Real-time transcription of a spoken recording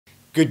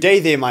Good day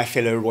there, my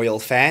fellow royal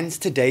fans.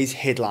 Today's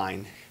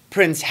headline: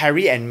 Prince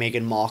Harry and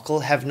Meghan Markle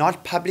have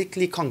not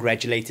publicly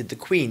congratulated the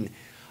Queen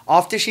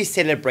after she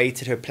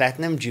celebrated her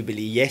Platinum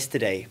Jubilee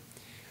yesterday.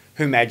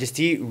 Her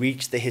Majesty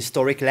reached the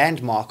historic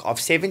landmark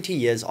of 70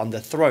 years on the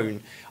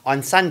throne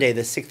on Sunday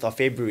the 6th of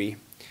February,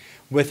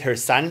 with her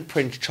son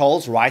Prince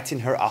Charles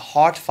writing her a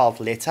heartfelt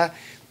letter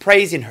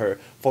praising her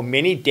for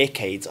many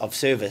decades of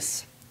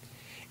service.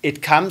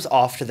 It comes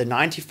after the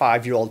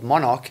 95-year-old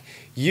monarch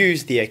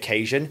used the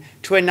occasion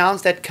to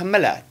announce that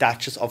Camilla,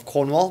 Duchess of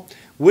Cornwall,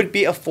 would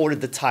be afforded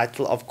the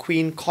title of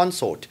Queen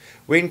Consort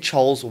when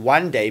Charles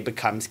one day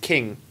becomes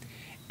king,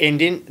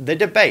 ending the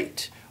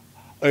debate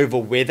over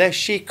whether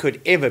she could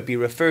ever be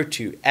referred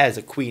to as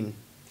a queen.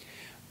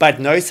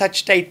 But no such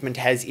statement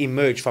has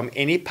emerged from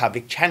any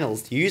public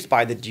channels used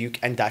by the Duke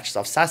and Duchess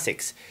of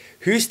Sussex,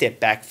 who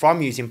stepped back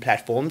from using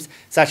platforms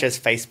such as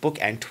Facebook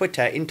and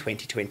Twitter in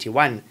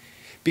 2021.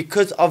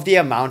 Because of the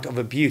amount of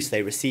abuse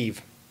they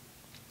receive.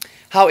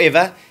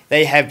 However,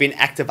 they have been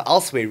active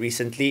elsewhere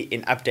recently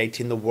in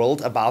updating the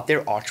world about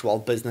their archwell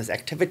business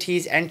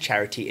activities and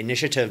charity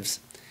initiatives.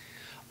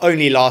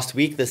 Only last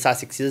week, the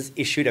Sussexes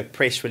issued a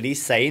press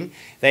release saying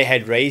they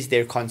had raised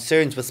their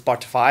concerns with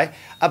Spotify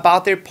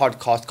about their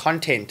podcast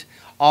content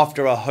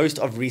after a host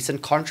of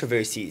recent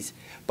controversies,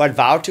 but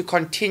vowed to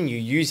continue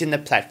using the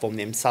platform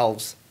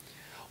themselves.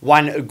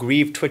 One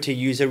aggrieved Twitter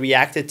user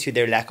reacted to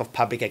their lack of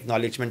public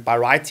acknowledgement by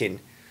writing,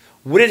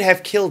 "Would it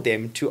have killed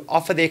them to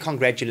offer their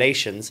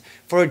congratulations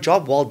for a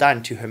job well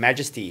done to Her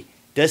Majesty?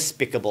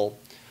 Despicable."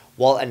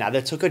 While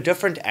another took a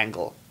different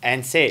angle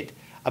and said,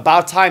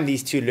 "About time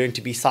these two learned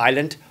to be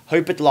silent,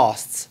 hope it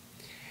lasts."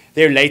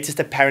 Their latest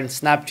apparent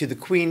snub to the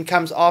Queen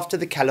comes after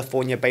the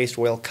California-based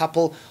royal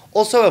couple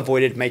also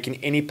avoided making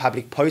any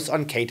public posts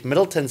on Kate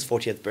Middleton's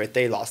 40th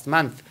birthday last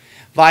month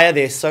via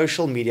their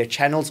social media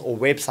channels or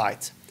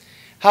website.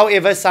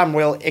 However, some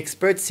royal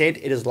experts said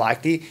it is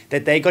likely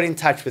that they got in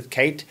touch with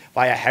Kate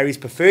via Harry's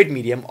preferred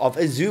medium of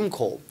a Zoom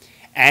call,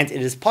 and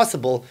it is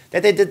possible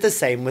that they did the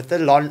same with the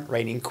long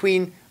reigning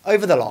Queen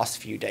over the last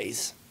few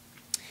days.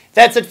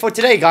 That's it for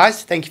today,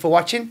 guys. Thank you for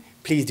watching.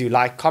 Please do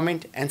like,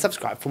 comment, and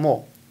subscribe for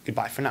more.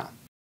 Goodbye for now.